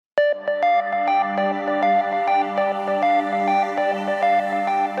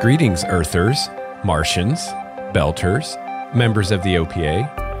Greetings, Earthers, Martians, Belters, members of the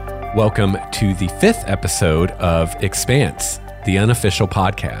OPA. Welcome to the 5th episode of Expanse, the Unofficial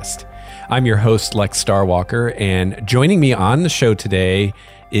podcast. I'm your host, Lex Starwalker, and joining me on the show today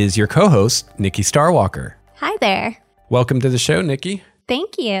is your co-host, Nikki Starwalker. Hi there. Welcome to the show, Nikki.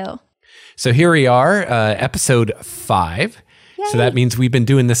 Thank you. So here we are, episode 5. Yay. So that means we've been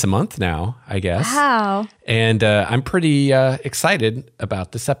doing this a month now, I guess. Wow. And I'm pretty excited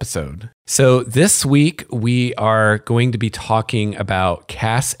about this episode. So this week, we are going to be talking about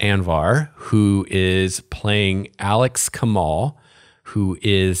Cas Anvar, who is playing Alex Kamal, who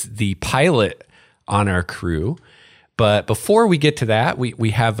is the pilot on our crew. But before we get to that, we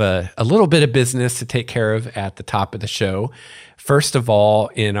have a little bit of business to take care of at the top of the show. First of all,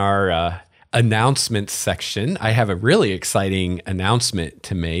 in our announcements section, I have a really exciting announcement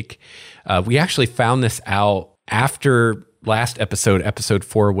to make. We actually found this out after last episode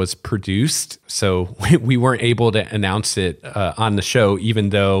 4 was produced. So we weren't able to announce it on the show,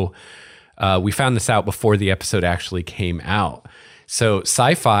 even though we found this out before the episode actually came out. So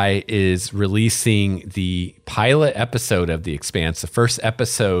Sci-Fi is releasing the pilot episode of The Expanse, the first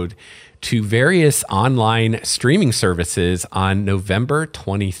episode, to various online streaming services on November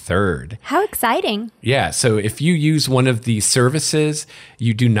 23rd. How exciting. Yeah, so if you use one of these services,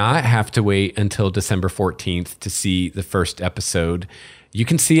 you do not have to wait until December 14th to see the first episode. You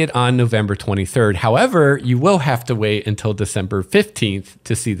can see it on November 23rd. However, you will have to wait until December 15th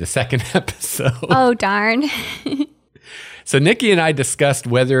to see the second episode. Oh, darn. So Nikki and I discussed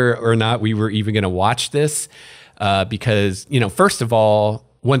whether or not we were even going to watch this because, first of all,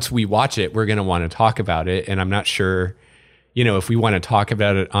 once we watch it, we're going to want to talk about it. And I'm not sure, if we want to talk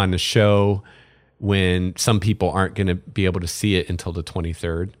about it on the show when some people aren't going to be able to see it until the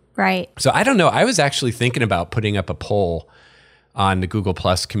 23rd. Right. So I don't know. I was actually thinking about putting up a poll on the Google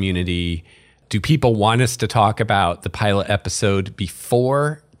Plus community. Do people want us to talk about the pilot episode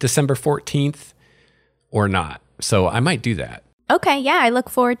before December 14th or not? So I might do that. Okay. Yeah. I look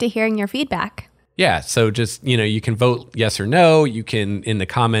forward to hearing your feedback. Yeah. So just, you can vote yes or no. You can, in the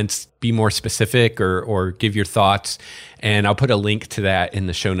comments, be more specific or give your thoughts. And I'll put a link to that in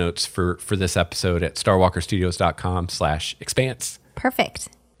the show notes for this episode at starwalkerstudios.com/expanse. Perfect.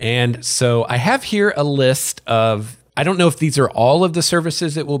 And so I have here a list of, I don't know if these are all of the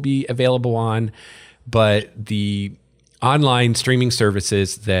services that will be available on, but the online streaming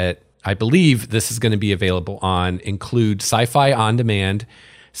services that I believe this is going to be available on include Sci-Fi On Demand,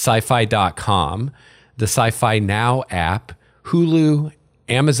 sci-fi.com, the Sci-Fi Now app, Hulu,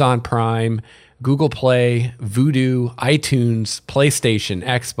 Amazon Prime, Google Play, Vudu, iTunes, PlayStation,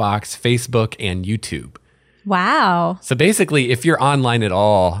 Xbox, Facebook, and YouTube. Wow. So basically, if you're online at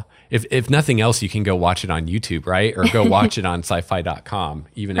all, if nothing else, you can go watch it on YouTube, right? Or go watch it on sci-fi.com,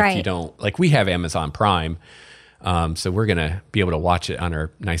 even if you don't. Like, we have Amazon Prime, so we're going to be able to watch it on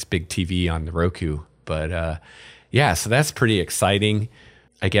our nice big TV on the Roku. But yeah, so that's pretty exciting,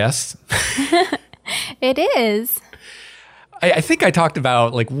 I guess. It is. I think I talked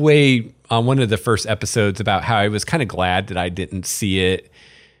about, way on one of the first episodes, about how I was kind of glad that I didn't see it.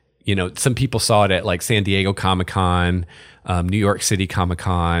 Some people saw it at San Diego Comic-Con, New York City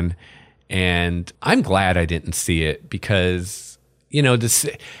Comic-Con, and I'm glad I didn't see it because, this.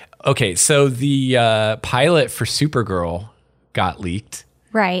 Okay, so the pilot for Supergirl got leaked.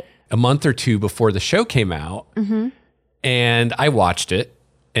 Right. A month or two before the show came out. Mm-hmm. And I watched it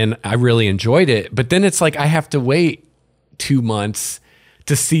and I really enjoyed it. But then it's I have to wait 2 months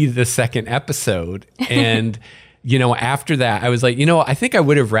to see the second episode. And, after that, I was like, I think I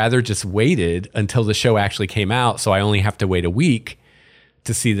would have rather just waited until the show actually came out. So I only have to wait a week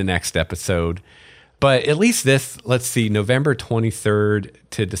to see the next episode. But at least this, let's see, November 23rd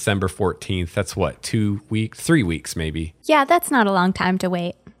to December 14th, that's what, 2 weeks, 3 weeks maybe. Yeah, that's not a long time to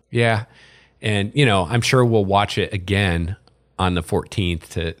wait. Yeah. And, I'm sure we'll watch it again on the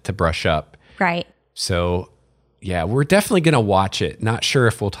 14th to brush up. Right. So, yeah, we're definitely going to watch it. Not sure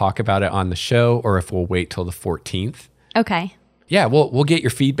if we'll talk about it on the show or if we'll wait till the 14th. Okay. Yeah, we'll get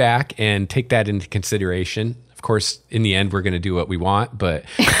your feedback and take that into consideration. Of course, in the end, we're going to do what we want, but...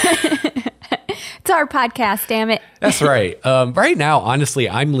 It's our podcast, damn it. That's right. Right now, honestly,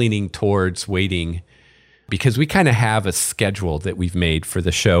 I'm leaning towards waiting because we kind of have a schedule that we've made for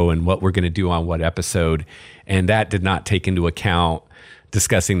the show and what we're going to do on what episode. And that did not take into account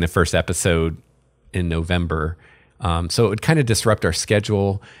discussing the first episode in November. So it would kind of disrupt our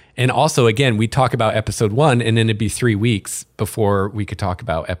schedule. And also, again, we talk about episode 1 and then it'd be 3 weeks before we could talk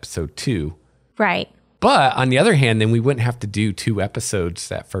about episode 2. Right. But on the other hand, then we wouldn't have to do 2 episodes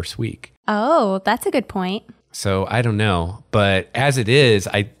that first week. Oh, that's a good point. So I don't know. But as it is,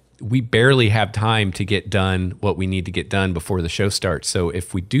 we barely have time to get done what we need to get done before the show starts. So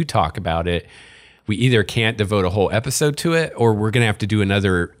if we do talk about it, we either can't devote a whole episode to it, or we're going to have to do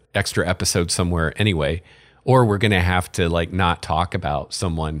another extra episode somewhere anyway, or we're going to have to like not talk about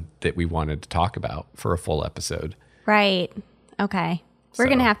someone that we wanted to talk about for a full episode. Right. Okay. We're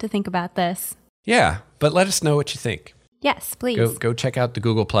going to have to think about this. Yeah, but let us know what you think. Yes, please. Go check out the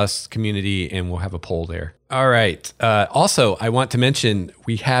Google Plus community, and we'll have a poll there. All right. Also, I want to mention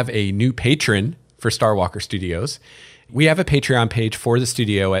we have a new patron for Starwalker Studios. We have a Patreon page for the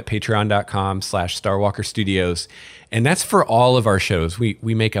studio at patreon.com/Starwalker Studios. And that's for all of our shows. We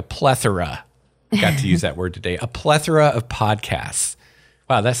make a plethora, got to use that word today, a plethora of podcasts.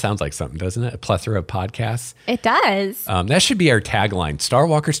 Wow, that sounds like something, doesn't it? A plethora of podcasts. It does. That should be our tagline,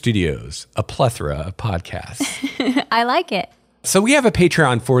 Starwalker Studios, a plethora of podcasts. I like it. So we have a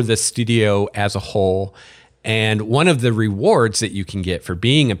Patreon for the studio as a whole. And one of the rewards that you can get for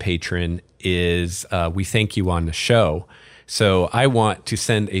being a patron is we thank you on the show. So I want to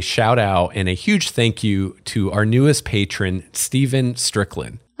send a shout out and a huge thank you to our newest patron, Stephen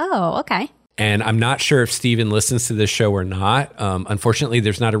Strickland. Oh, okay. And I'm not sure if Steven listens to this show or not. Unfortunately,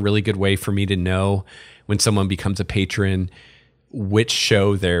 there's not a really good way for me to know when someone becomes a patron which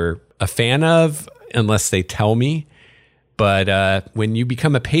show they're a fan of unless they tell me. But when you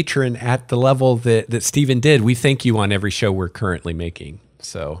become a patron at the level that Steven did, we thank you on every show we're currently making.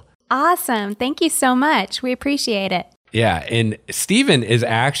 So awesome. Thank you so much. We appreciate it. Yeah. And Steven is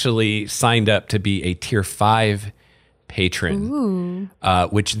actually signed up to be a tier 5 patron,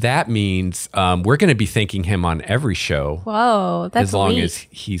 which that means we're going to be thanking him on every show. Whoa, that's as long sweet. As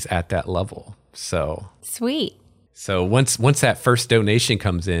he's at that level. So sweet. So once that first donation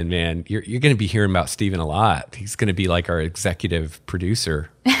comes in, man, you're going to be hearing about Steven a lot. He's going to be like our executive producer,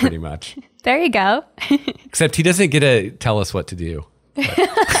 pretty much. There you go. Except he doesn't get to tell us what to do.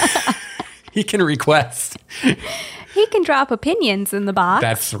 He can request. He can drop opinions in the box.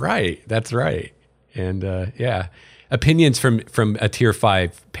 That's right. And yeah. Opinions from a tier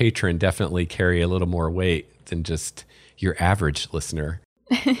 5 patron definitely carry a little more weight than just your average listener.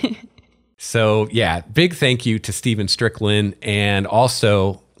 So yeah, big thank you to Stephen Strickland. And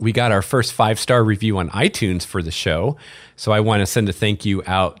also we got our first 5-star review on iTunes for the show. So I want to send a thank you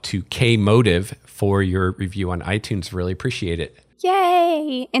out to K Motive for your review on iTunes. Really appreciate it.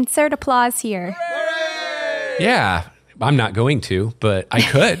 Yay. Insert applause here. Hooray! Yeah, I'm not going to, but I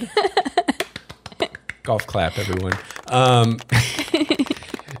could. Golf clap, everyone.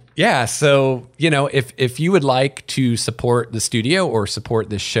 Yeah, so, if you would like to support the studio or support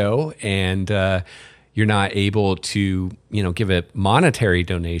this show and you're not able to, give a monetary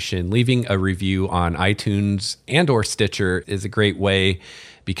donation, leaving a review on iTunes and or Stitcher is a great way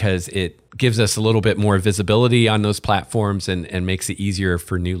because it gives us a little bit more visibility on those platforms and makes it easier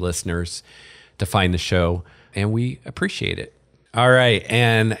for new listeners to find the show. And we appreciate it. All right,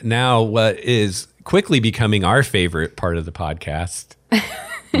 and now what is quickly becoming our favorite part of the podcast.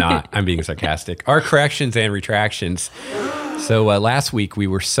 Not, I'm being sarcastic. Our corrections and retractions. So last week we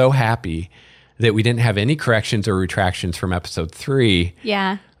were so happy that we didn't have any corrections or retractions from episode 3.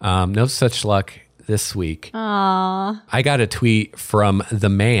 Yeah. No such luck this week. Aww. I got a tweet from the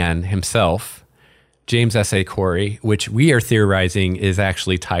man himself, James S.A. Corey, which we are theorizing is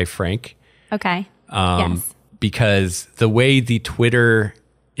actually Ty Frank. Okay. Yes. Because the way the Twitter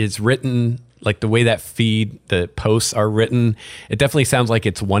is written, like the way that feed, the posts are written, it definitely sounds like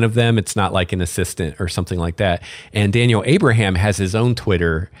it's one of them. It's not like an assistant or something like that. And Daniel Abraham has his own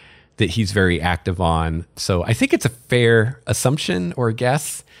Twitter that he's very active on. So I think it's a fair assumption or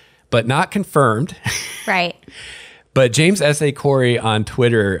guess, but not confirmed. Right. But James S.A. Corey on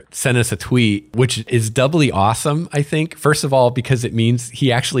Twitter sent us a tweet, which is doubly awesome, I think. First of all, because it means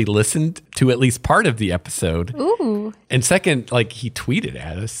he actually listened to at least part of the episode. Ooh. And second, like he tweeted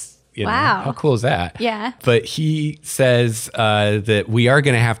at us. Wow. How cool is that? Yeah. But he says that we are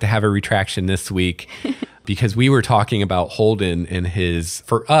going to have a retraction this week because we were talking about Holden and his,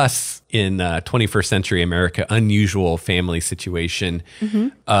 for us in 21st century America, unusual family situation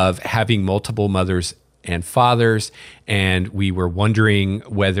of having multiple mothers and fathers, and we were wondering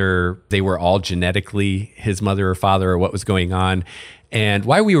whether they were all genetically his mother or father or what was going on. And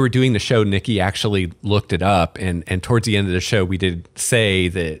while we were doing the show, Nikki actually looked it up, and towards the end of the show, we did say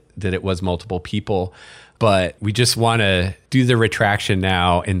that it was multiple people. But we just want to do the retraction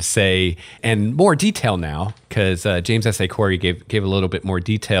now and say, and more detail now, because James S.A. Corey gave a little bit more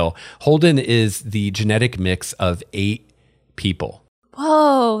detail. Holden is the genetic mix of 8 people.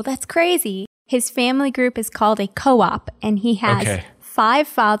 Whoa, that's crazy. His family group is called a co-op, and he has 5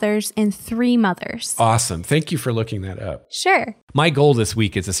 fathers and 3 mothers. Awesome. Thank you for looking that up. Sure. My goal this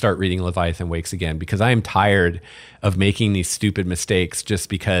week is to start reading Leviathan Wakes again because I am tired of making these stupid mistakes just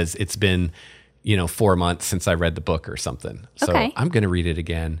because it's been, 4 months since I read the book or something. So Okay. I'm going to read it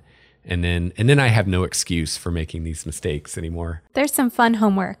again. And then I have no excuse for making these mistakes anymore. There's some fun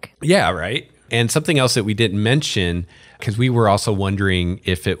homework. Yeah, right. And something else that we didn't mention, because we were also wondering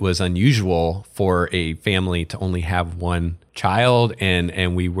if it was unusual for a family to only have one child,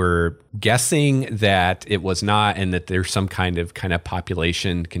 and we were guessing that it was not, and that there's some kind of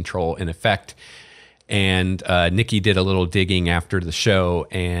population control in effect. And Nikki did a little digging after the show,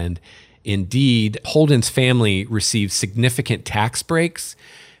 and indeed, Holden's family received significant tax breaks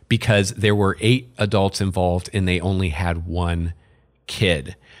because there were 8 adults involved and they only had 1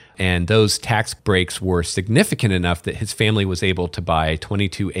 kid. And those tax breaks were significant enough that his family was able to buy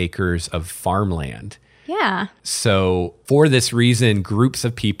 22 acres of farmland. Yeah. So for this reason, groups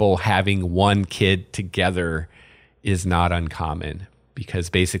of people having 1 kid together is not uncommon because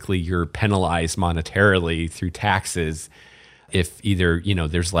basically you're penalized monetarily through taxes if either,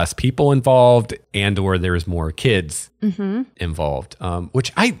 there's less people involved and or there's more kids involved,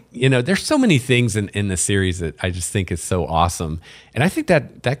 which there's so many things in the series that I just think is so awesome. And I think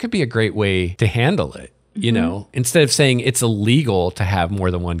that could be a great way to handle it, instead of saying it's illegal to have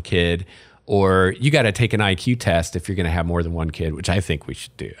more than 1 kid or you got to take an IQ test if you're going to have more than 1 kid, which I think we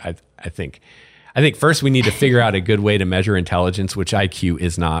should do. I think first we need to figure out a good way to measure intelligence, which IQ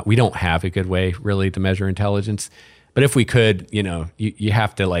is not. We don't have a good way really to measure intelligence. But if we could, you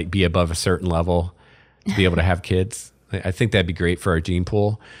have to be above a certain level to be able to have kids. I think that'd be great for our gene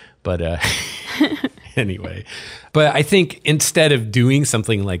pool. But anyway, but I think instead of doing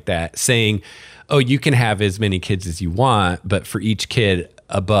something like that, saying, oh, you can have as many kids as you want, but for each kid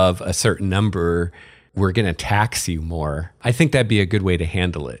above a certain number, we're going to tax you more. I think that'd be a good way to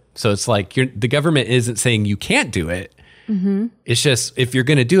handle it. So it's like the government isn't saying you can't do it. Mm-hmm. It's just, if you're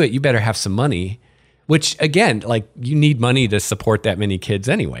going to do it, you better have some money. Which, again, you need money to support that many kids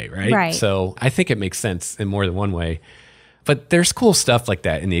anyway, right? Right. So I think it makes sense in more than one way. But there's cool stuff like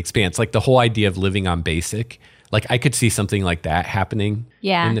that in The Expanse, like the whole idea of living on basic. I could see something like that happening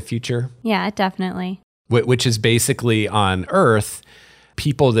in the future. Yeah, definitely. Which is basically on Earth,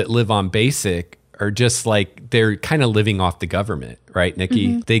 people that live on basic are just they're kind of living off the government, right,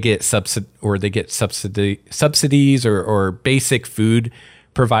 Nikki? Mm-hmm. They get subsidies or basic food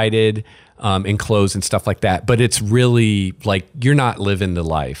provided. And clothes and stuff like that. But it's really you're not living the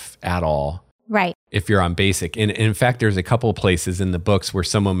life at all. Right. If you're on basic. And in fact, there's a couple of places in the books where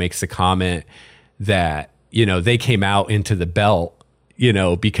someone makes a comment that, they came out into the belt,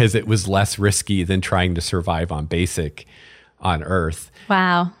 because it was less risky than trying to survive on basic on Earth.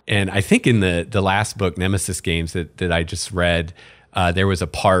 Wow. And I think in the last book, Nemesis Games, that I just read, there was a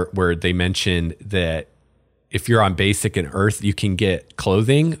part where they mentioned that if you're on basic and Earth, you can get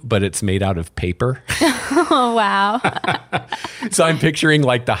clothing, but it's made out of paper. Oh, wow. So I'm picturing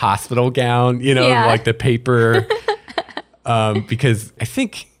the hospital gown, the paper. Because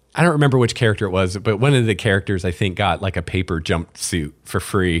I don't remember which character it was, but one of the characters I think got a paper jumpsuit for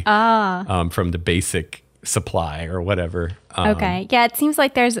free from the basic supply or whatever. Okay. Yeah, it seems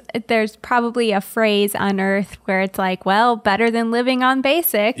like there's probably a phrase on Earth where it's better than living on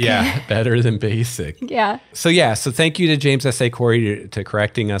basic. Yeah, better than basic. Yeah. So thank you to James S.A. Corey to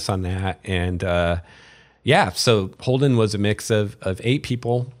correcting us on that. And so Holden was a mix of 8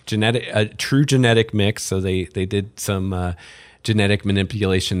 people, a true genetic mix. So they did some genetic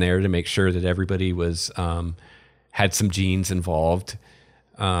manipulation there to make sure that everybody was had some genes involved.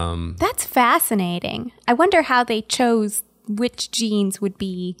 That's fascinating. I wonder how they chose which genes would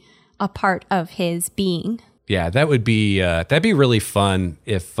be a part of his being. Yeah, that'd be really fun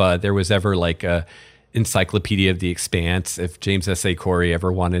if there was ever a encyclopedia of the Expanse, if James S.A. Corey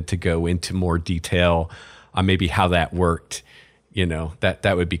ever wanted to go into more detail on maybe how that worked,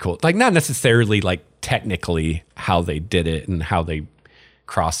 that would be cool. Not necessarily technically how they did it and how they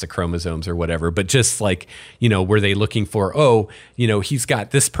cross the chromosomes or whatever, but just were they looking for, he's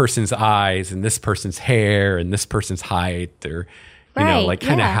got this person's eyes and this person's hair and this person's height, or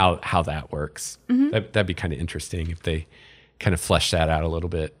how that works. Mm-hmm. That'd be kind of interesting if they kind of flesh that out a little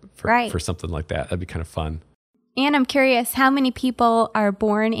bit for something like that. That'd be kind of fun. And I'm curious how many people are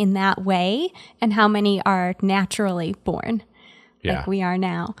born in that way and how many are naturally born like we are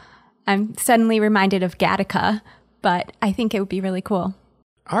now. I'm suddenly reminded of Gattaca, but I think it would be really cool.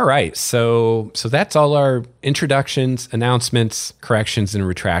 All right, so that's all our introductions, announcements, corrections, and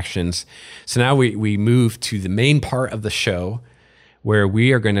retractions. So now we move to the main part of the show where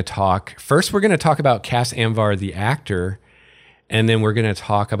we are going to talk. First, we're going to talk about Cas Anvar, the actor, And then we're going to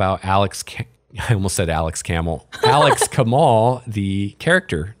talk about I almost said Alex Kamal. Alex Kamal, the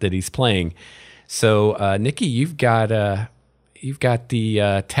character that he's playing. So, Nikki, you've got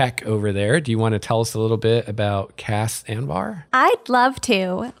the tech over there. Do you want to tell us a little bit about Cas Anvar? I'd love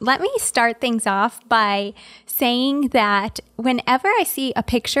to. Let me start things off by saying that whenever I see a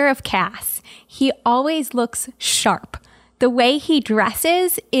picture of Cas, he always looks sharp. The way he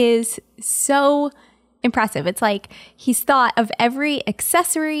dresses is so impressive. It's like he's thought of every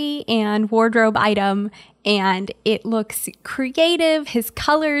accessory and wardrobe item, and it looks creative. His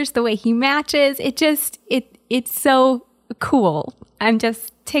colors, the way he matches, it's so cool. I'm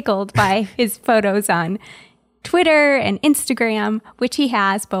just tickled by his photos on Twitter and Instagram, which he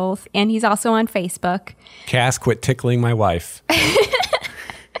has both, and he's also on Facebook. Cas, quit tickling my wife.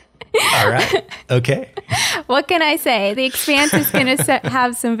 All right. Okay. What can I say? The Expanse is going to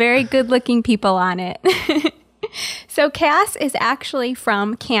have some very good-looking people on it. So Cas is actually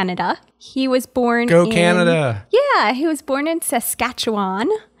from Canada. He was born Canada. Yeah, he was born in Saskatchewan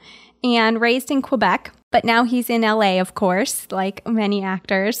and raised in Quebec. But now he's in LA, of course, like many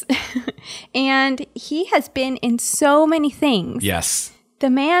actors. And he has been in so many things. Yes. The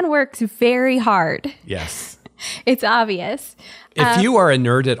man works very hard. Yes. It's obvious. If you are a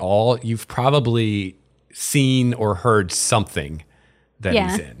nerd at all, you've probably seen or heard something that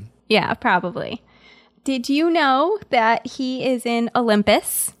he's in. Yeah, probably. Did you know that he is in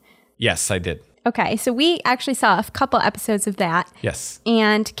Olympus? Yes, I did. Okay, so we actually saw a couple episodes of that. Yes.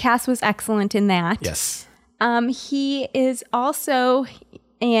 And Cas was excellent in that. Yes. He is also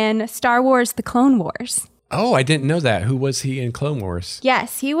in Star Wars: The Clone Wars. Oh, I didn't know that. Who was he in Clone Wars?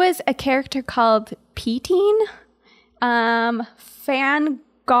 Yes, he was a character called Petine, Fangol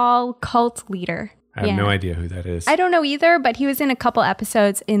cult leader. I have no idea who that is. I don't know either, but he was in a couple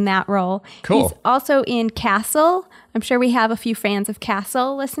episodes in that role. Cool. He's also in Castle. I'm sure we have a few fans of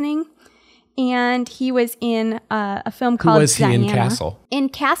Castle listening. And he was in a film called Who was he Diana. in Castle? In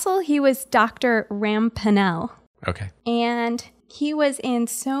Castle, he was Dr. Rampinell. Okay. And he was in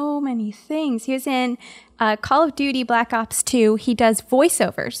so many things. He was in Call of Duty Black Ops 2. He does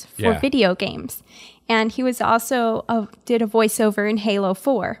voiceovers for video games. And he was also did a voiceover in Halo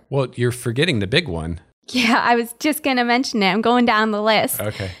 4. Well, you're forgetting the big one. Yeah, I was just going to mention it. I'm going down the list.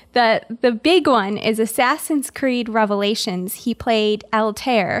 Okay. The big one is Assassin's Creed Revelations. He played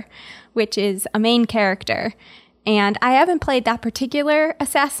Altair, which is a main character. And I haven't played that particular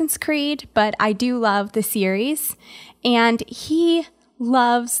Assassin's Creed, but I do love the series. And he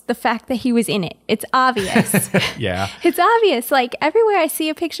loves the fact that he was in it. It's obvious. Yeah. It's obvious. Like everywhere I see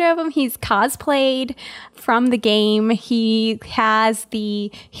a picture of him, he's cosplayed from the game. He has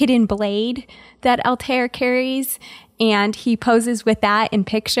the hidden blade that Altair carries, and he poses with that in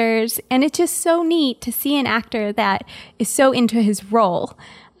pictures. And it's just so neat to see an actor that is so into his role.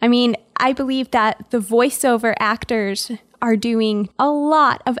 I mean, I believe that the voiceover actors are doing a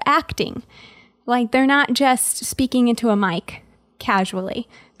lot of acting. Like, they're not just speaking into a mic casually.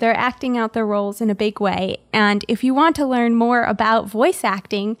 They're acting out their roles in a big way. And if you want to learn more about voice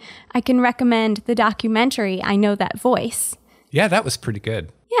acting, I can recommend the documentary, I Know That Voice. Yeah, that was pretty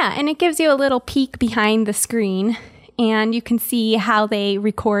good. Yeah, and it gives you a little peek behind the screen. And you can see how they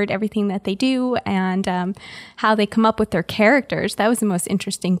record everything that they do and how they come up with their characters. That was the most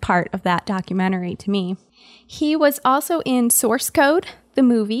interesting part of that documentary to me. He was also in Source Code, the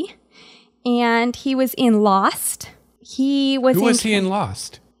movie, and he was in Lost. Who was he in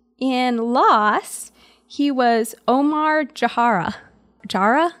Lost? In Lost, he was Omar Jahara.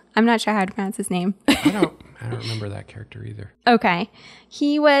 Jara? I'm not sure how to pronounce his name. I don't remember that character either. Okay.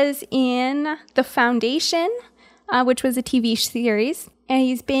 He was in The Foundation, which was a TV series. And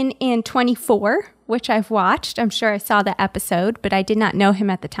he's been in 24, which I've watched. I'm sure I saw the episode, but I did not know him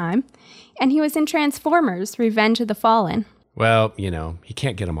at the time. And he was in Transformers: Revenge of the Fallen. Well, he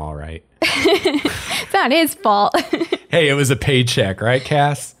can't get them all right. It's not his fault. Hey, it was a paycheck, right,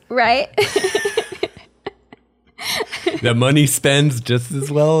 Cas? Right. The money spends just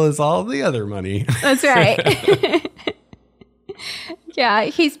as well as all the other money. That's right. Yeah,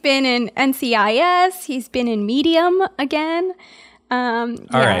 he's been in NCIS. He's been in Medium again. All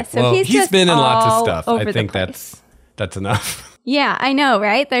right. So well, he's been in lots of stuff. I think that's enough. Yeah, I know,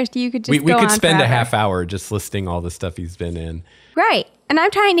 right? You could just we could spend forever. a half hour just listing all the stuff he's been in. Right. And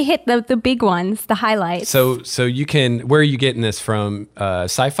I'm trying to hit the big ones, the highlights. So you can, where are you getting this from?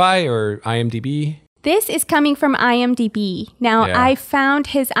 Sci-Fi or IMDb? This is coming from IMDb. Now, I found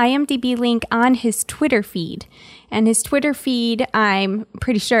his IMDb link on his Twitter feed. And his Twitter feed, I'm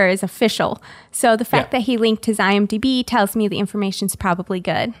pretty sure, is official. So the fact that he linked his IMDb tells me the information's probably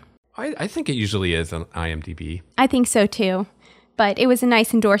good. I think it usually is on IMDb. I think so, too. But it was a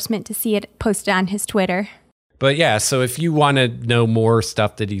nice endorsement to see it posted on his Twitter. But yeah, so if you want to know more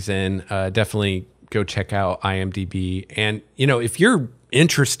stuff that he's in, definitely go check out IMDb. And, if you're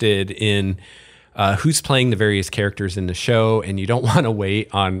interested in who's playing the various characters in the show and you don't want to wait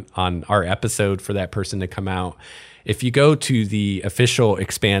on our episode for that person to come out, if you go to the official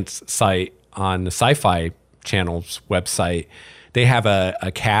Expanse site on the Sci-Fi Channel's website, they have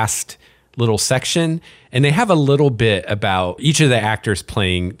a cast little section, and they have a little bit about each of the actors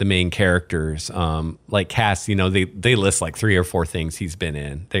playing the main characters. Like Cas, they list like 3 or 4 things he's been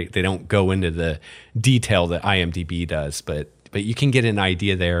in. They don't go into the detail that IMDb does, but you can get an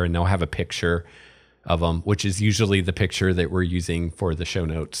idea there, and they'll have a picture of them, which is usually the picture that we're using for the show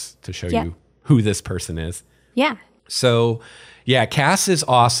notes to show you who this person is. Yeah. So, yeah, Cas is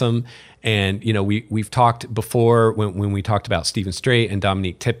awesome. And, we've talked before when we talked about Stephen Strait and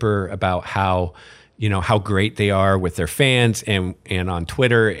Dominique Tipper about how great they are with their fans and on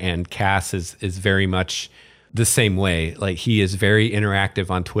Twitter. And Cas is very much the same way. Like, he is very interactive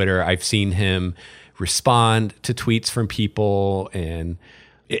on Twitter. I've seen him respond to tweets from people, and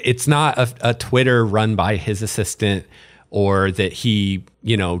it's not a Twitter run by his assistant or that he,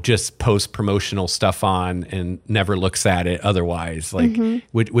 just posts promotional stuff on and never looks at it otherwise, like,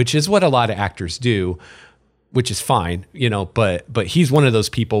 which is what a lot of actors do, which is fine, but he's one of those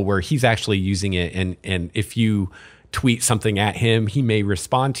people where he's actually using it. And if you tweet something at him, he may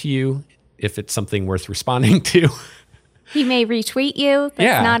respond to you if it's something worth responding to. He may retweet you.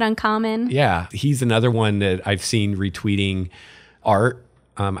 That's not uncommon. Yeah. He's another one that I've seen retweeting art.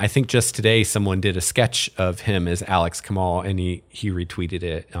 I think just today someone did a sketch of him as Alex Kamal, and he retweeted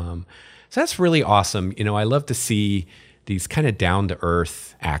it. So that's really awesome. I love to see these kind of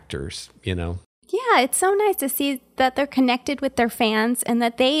down-to-earth actors, Yeah, it's so nice to see that they're connected with their fans and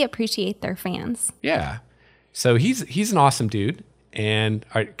that they appreciate their fans. Yeah. So he's an awesome dude. And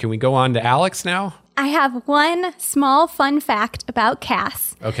can we go on to Alex now? I have one small fun fact about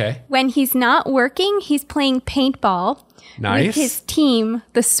Cas. Okay. When he's not working, he's playing paintball. Nice. With his team,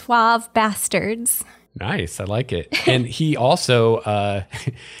 the Suave Bastards. Nice. I like it. And he also,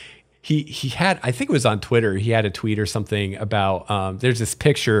 he had, I think it was on Twitter, he had a tweet or something about, there's this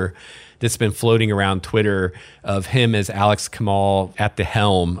picture that's been floating around Twitter of him as Alex Kamal at the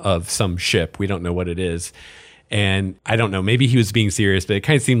helm of some ship. We don't know what it is. And I don't know, maybe he was being serious, but it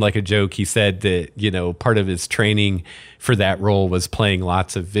kind of seemed like a joke. He said that, part of his training for that role was playing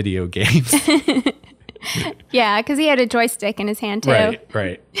lots of video games. Yeah, because he had a joystick in his hand too.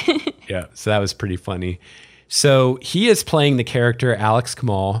 Right. Yeah, so that was pretty funny. So he is playing the character Alex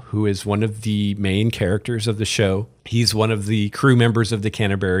Kamal, who is one of the main characters of the show. He's one of the crew members of the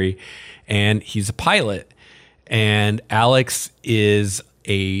Canterbury, and he's a pilot. And Alex is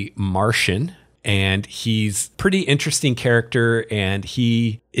a Martian, and he's a pretty interesting character, and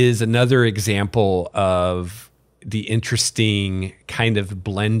he is another example of the interesting kind of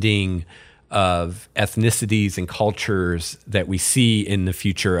blending of ethnicities and cultures that we see in the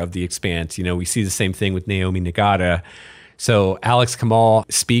future of the Expanse. We see the same thing with Naomi Nagata. So Alex Kamal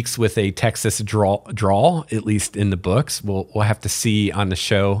speaks with a Texas drawl, at least in the books. We'll have to see on the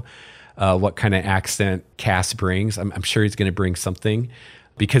show what kind of accent Cas brings. I'm sure he's going to bring something,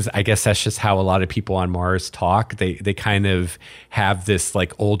 because I guess that's just how a lot of people on Mars talk. They kind of have this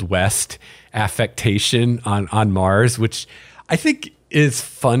like Old West affectation on Mars, which I think is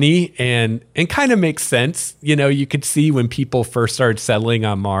funny and kind of makes sense. You could see when people first started settling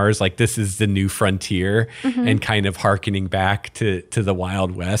on Mars, like this is the new frontier, and kind of hearkening back to the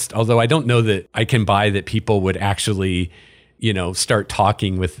Wild West. Although I don't know that I can buy that people would actually, start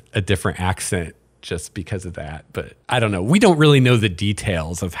talking with a different accent just because of that. But I don't know. We don't really know the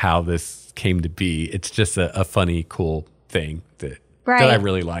details of how this came to be. It's just a funny, cool thing that I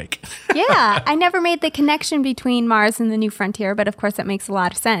really like. Yeah, I never made the connection between Mars and the New Frontier, but of course that makes a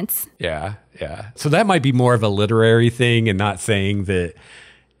lot of sense. Yeah. So that might be more of a literary thing, and not saying that,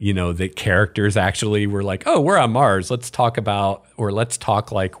 that characters actually were like, oh, we're on Mars. Let's talk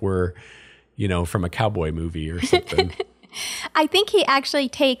like we're, from a cowboy movie or something. I think he actually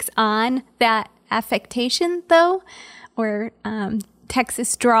takes on that affectation, though, or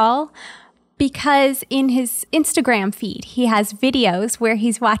Texas drawl, because in his Instagram feed, he has videos where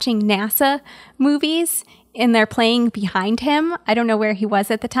he's watching NASA movies and they're playing behind him. I don't know where he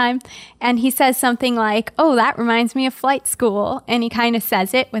was at the time. And he says something like, oh, that reminds me of flight school. And he kind of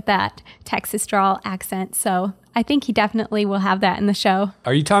says it with that Texas drawl accent. So I think he definitely will have that in the show.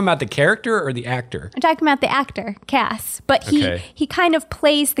 Are you talking about the character or the actor? I'm talking about the actor, Cas. But he kind of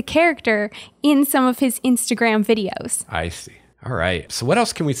plays the character in some of his Instagram videos. I see. All right. So what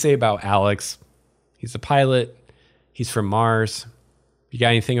else can we say about Alex? He's a pilot. He's from Mars. You got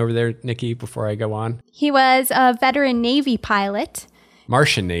anything over there, Nikki, before I go on? He was a veteran Navy pilot.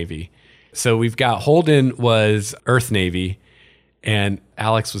 Martian Navy. So we've got Holden was Earth Navy, and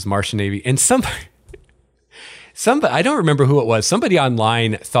Alex was Martian Navy. And somebody, I don't remember who it was. Somebody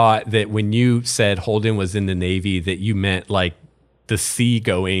online thought that when you said Holden was in the Navy, that you meant like the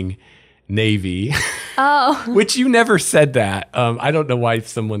seagoing Navy. Oh. Which you never said that. I don't know why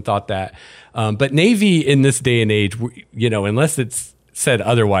someone thought that. But Navy in this day and age, unless it's said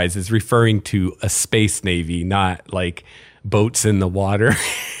otherwise, is referring to a space Navy, not like boats in the water.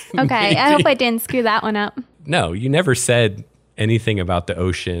 Okay, I hope I didn't screw that one up. No, you never said anything about the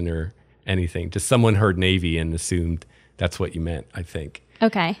ocean or anything. Just someone heard Navy and assumed that's what you meant, I think.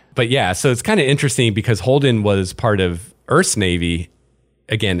 Okay. But yeah, so it's kind of interesting because Holden was part of Earth's Navy,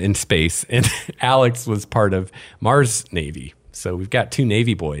 again, in space, and Alex was part of Mars Navy. So we've got two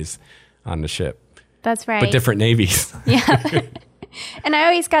Navy boys on the ship. That's right. But different navies. Yeah. And I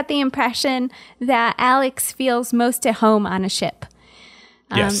always got the impression that Alex feels most at home on a ship.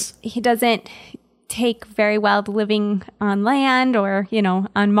 Yes. He doesn't take very well to living on land or,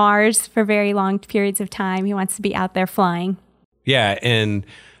 on Mars for very long periods of time. He wants to be out there flying. Yeah, and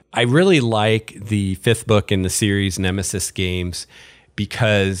I really like the 5th book in the series, Nemesis Games,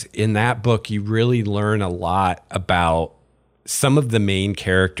 because in that book, you really learn a lot about some of the main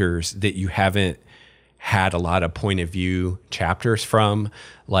characters that you haven't had a lot of point of view chapters from,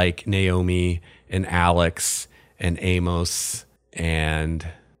 like Naomi and Alex and Amos, and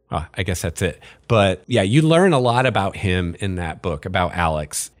I guess that's it. But yeah, you learn a lot about him in that book, about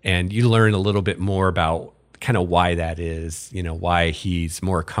Alex, and you learn a little bit more about kind of why that is, why he's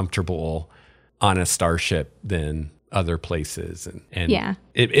more comfortable on a starship than other places. And yeah,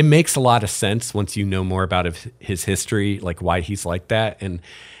 it makes a lot of sense once you know more about his history, like why he's like that. And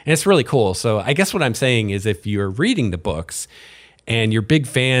it's really cool. So I guess what I'm saying is if you're reading the books and you're big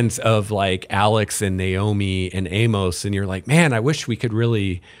fans of like Alex and Naomi and Amos, and you're like, man, I wish we could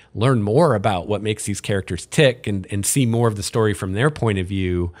really learn more about what makes these characters tick and see more of the story from their point of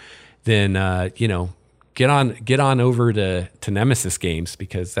view, then, get on over to Nemesis Games,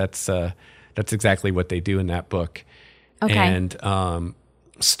 because that's exactly what they do in that book. Okay. And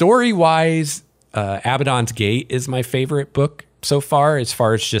story-wise, Abaddon's Gate is my favorite book so far as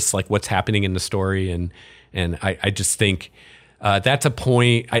just like what's happening in the story. And I just think that's a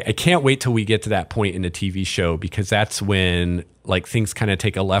point. I can't wait till we get to that point in the TV show, because that's when like things kind of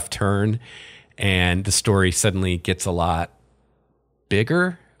take a left turn and the story suddenly gets a lot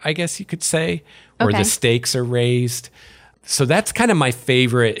bigger, I guess you could say, or the stakes are raised. So that's kind of my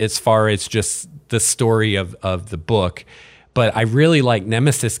favorite as far as just the story of the book. But I really like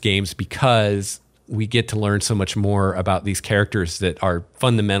Nemesis Games because we get to learn so much more about these characters that are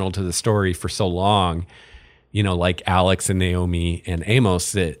fundamental to the story for so long, like Alex and Naomi and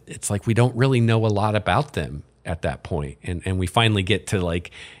Amos, that it's like we don't really know a lot about them at that point. And we finally get to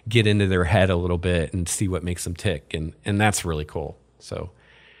like get into their head a little bit and see what makes them tick. And that's really cool. So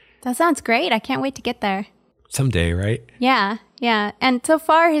that sounds great. I can't wait to get there. Someday, right? Yeah. And so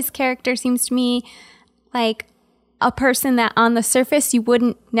far, his character seems to me like a person that on the surface you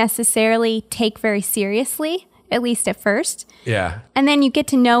wouldn't necessarily take very seriously, at least at first. Yeah. And then you get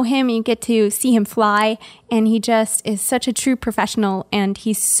to know him, and you get to see him fly, and he just is such a true professional, and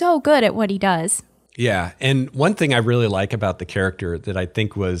he's so good at what he does. Yeah. And one thing I really like about the character that I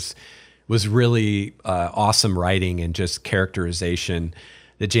think was really awesome writing and just characterization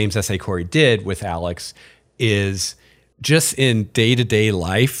that James S.A. Corey did with Alex is just in day-to-day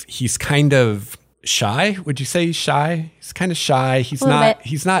life, he's kind of shy. Would you say he's shy? He's kind of shy. He's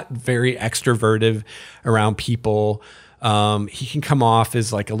not very extroverted around people. He can come off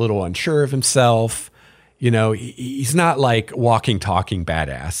as like a little unsure of himself. He's not like walking, talking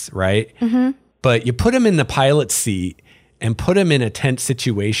badass, right? Mm-hmm. But you put him in the pilot seat and put him in a tense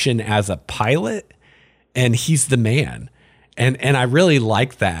situation as a pilot, and he's the man. And I really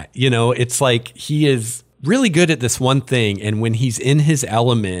like that. It's like he is really good at this one thing, and when he's in his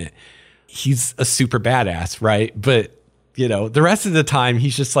element, he's a super badass, right? But the rest of the time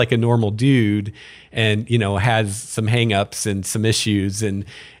he's just like a normal dude, and has some hangups and some issues, and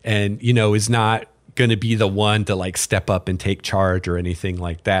is not going to be the one to like step up and take charge or anything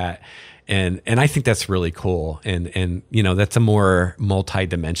like that. And I think that's really cool. And that's a more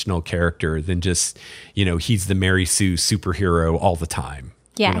multi-dimensional character than just, he's the Mary Sue superhero all the time.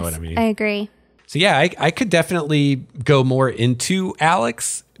 Yes, you know what I mean? I agree. So yeah, I could definitely go more into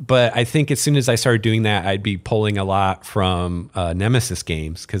Alex, but I think as soon as I started doing that, I'd be pulling a lot from Nemesis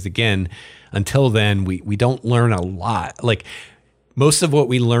Games. Because again, until then, we don't learn a lot. Like most of what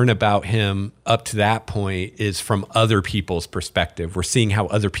we learn about him up to that point is from other people's perspective. We're seeing how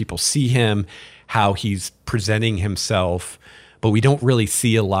other people see him, how he's presenting himself, but we don't really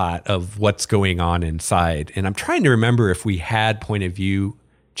see a lot of what's going on inside. And I'm trying to remember if we had point of view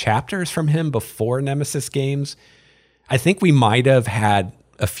chapters from him before Nemesis Games. I think we might have had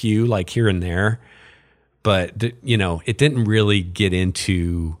a few like here and there, but it didn't really get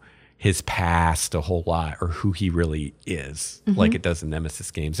into his past a whole lot or who he really is like it does in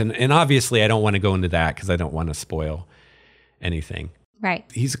Nemesis Games. And obviously I don't want to go into that because I don't want to spoil anything. Right.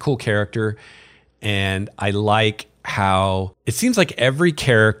 He's a cool character, and I like how it seems like every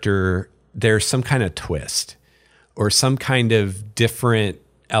character, there's some kind of twist or some kind of different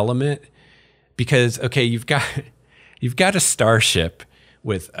element because, okay, you've got a starship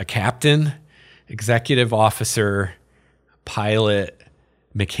with a captain, executive officer, pilot,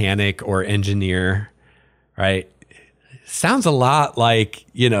 mechanic or engineer, right? Sounds a lot like,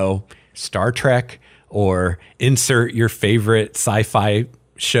 Star Trek or insert your favorite sci-fi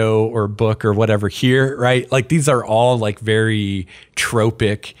show or book or whatever here, right? Like these are all like very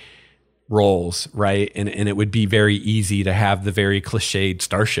tropic roles, right? And it would be very easy to have the very cliched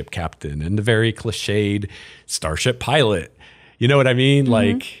starship captain and the very cliched starship pilot. You know what I mean?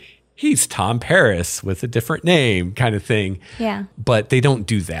 Like he's Tom Paris with a different name kind of thing. Yeah. But they don't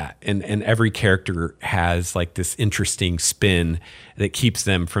do that. And every character has like this interesting spin that keeps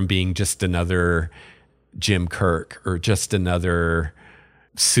them from being just another Jim Kirk or just another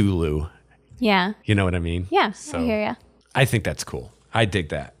Sulu. Yeah. You know what I mean? Yeah, So I hear you. I think that's cool. I dig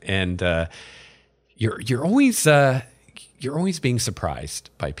that. And you're always being surprised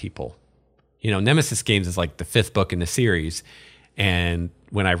by people. Nemesis Games is like the 5th book in the series. And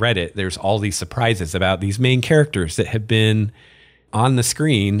when I read it, there's all these surprises about these main characters that have been on the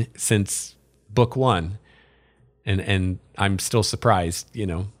screen since book 1. And I'm still surprised,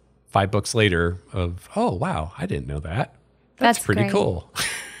 5 books later of, oh, wow, I didn't know that. That's pretty great. cool.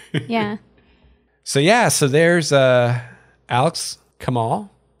 Yeah. So there's Alex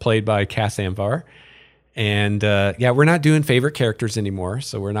Kamal, played by Cas Anvar. And we're not doing favorite characters anymore.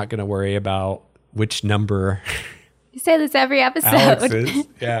 So we're not going to worry about which number You say this every episode. Alex is.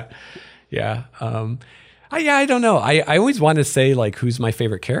 Yeah. I don't know. I always want to say like who's my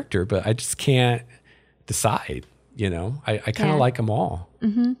favorite character, but I just can't decide. I kind of like them all.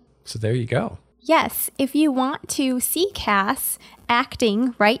 Mm-hmm. So there you go. Yes, if you want to see Cas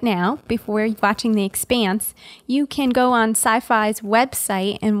acting right now before watching The Expanse, you can go on Sci-Fi's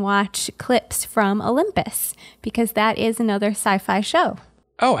website and watch clips from Olympus, because that is another sci-fi show.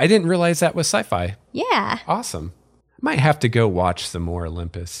 Oh, I didn't realize that was Sci-Fi. Yeah. Awesome. Might have to go watch some more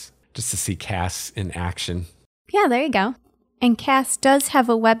Olympus just to see Cas in action. Yeah, there you go. And Cas does have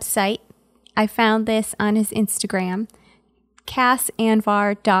a website. I found this on his Instagram,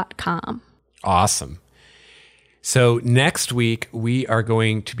 casanvar.com. Awesome. So next week, we are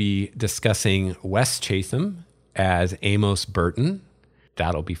going to be discussing Wes Chatham as Amos Burton.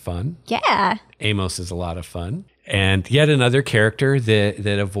 That'll be fun. Yeah. Amos is a lot of fun. And yet another character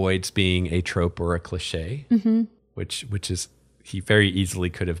that avoids being a trope or a cliche, which is he very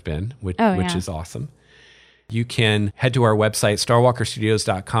easily could have been, which is awesome. You can head to our website,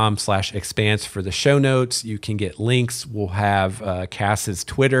 starwalkerstudios.com/expanse for the show notes. You can get links. We'll have Cas's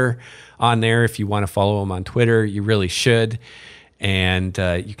Twitter on there. If you want to follow him on Twitter, you really should. And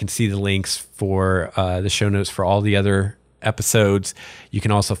you can see the links for the show notes for all the other episodes. You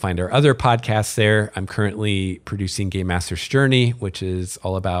can also find our other podcasts there. I'm currently producing Game Master's Journey, which is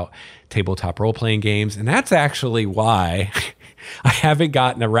all about tabletop role-playing games. And that's actually why I haven't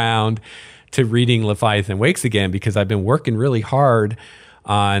gotten around to reading Leviathan Wakes again, because I've been working really hard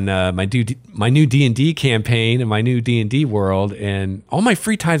on my new D&D campaign and my new D&D world, and all my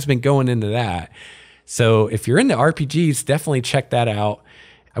free time's been going into that. So if you're into RPGs, definitely check that out.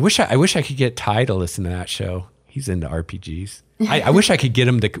 I wish I could get Ty to listen to that show. He's into RPGs. I wish I could get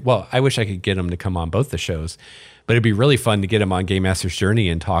him to come on both the shows, but it'd be really fun to get him on Game Master's Journey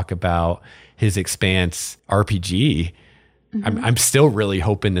and talk about his Expanse RPG. I'm still really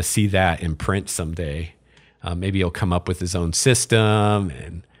hoping to see that in print someday. Maybe he'll come up with his own system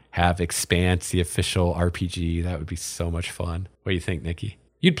and have Expanse, the official RPG. That would be so much fun. What do you think, Nikki?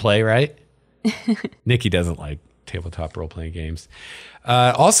 You'd play, right? Nikki doesn't like tabletop role-playing games.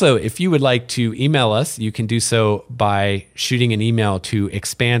 Also, if you would like to email us, you can do so by shooting an email to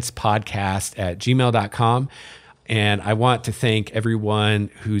expansepodcast@gmail.com. And I want to thank everyone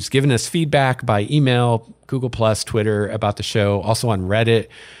who's given us feedback by email, Google+, Twitter about the show, also on Reddit.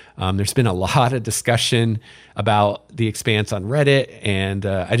 There's been a lot of discussion about The Expanse on Reddit, and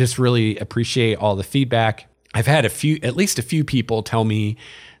I just really appreciate all the feedback. I've had at least a few people tell me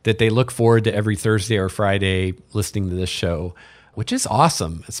that they look forward to every Thursday or Friday listening to this show, which is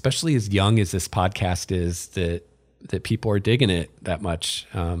awesome, especially as young as this podcast is, that people are digging it that much.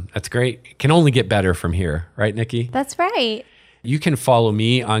 That's great. It can only get better from here. Right, Nikki? That's right. You can follow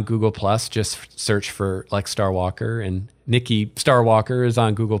me on Google+. Just search for Lex Starwalker, and Nikki Starwalker is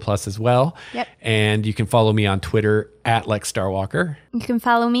on Google+ as well. Yep. And you can follow me on Twitter at Lex Starwalker. You can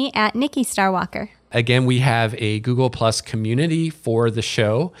follow me at Nikki Starwalker. Again, we have a Google+ community for the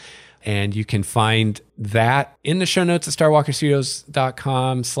show, and you can find that in the show notes at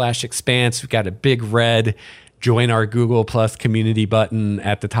starwalkerstudios.com/expanse. We've got a big red join our Google+ community button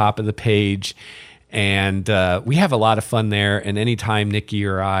at the top of the page. And we have a lot of fun there. And anytime Nikki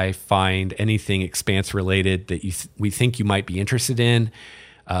or I find anything Expanse related that we think you might be interested in,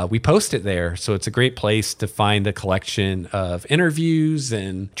 we post it there. So it's a great place to find a collection of interviews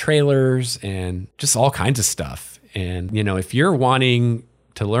and trailers and just all kinds of stuff. And, if you're wanting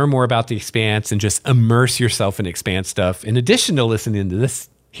to learn more about the Expanse and just immerse yourself in Expanse stuff, in addition to listening to this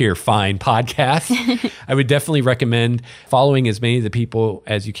here fine podcast, I would definitely recommend following as many of the people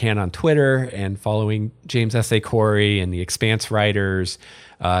as you can on Twitter and following James S.A. Corey and the Expanse writers,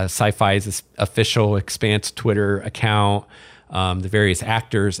 Sci-Fi's official Expanse Twitter account, the various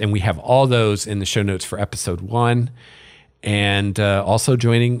actors. And we have all those in the show notes for episode 1. And also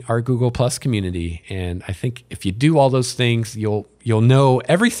joining our Google+ community. And I think if you do all those things, you'll know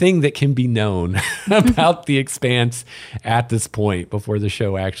everything that can be known about the Expanse at this point before the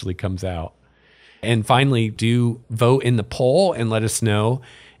show actually comes out. And finally, do vote in the poll and let us know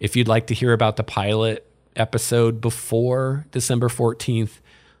if you'd like to hear about the pilot episode before December 14th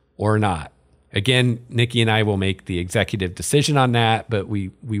or not. Again, Nikki and I will make the executive decision on that, but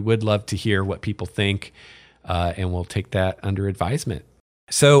we would love to hear what people think. And we'll take that under advisement.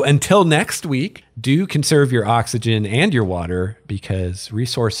 So until next week, do conserve your oxygen and your water because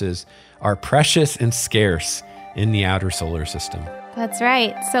resources are precious and scarce in the outer solar system. That's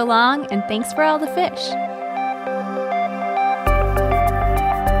right. So long, and thanks for all the fish.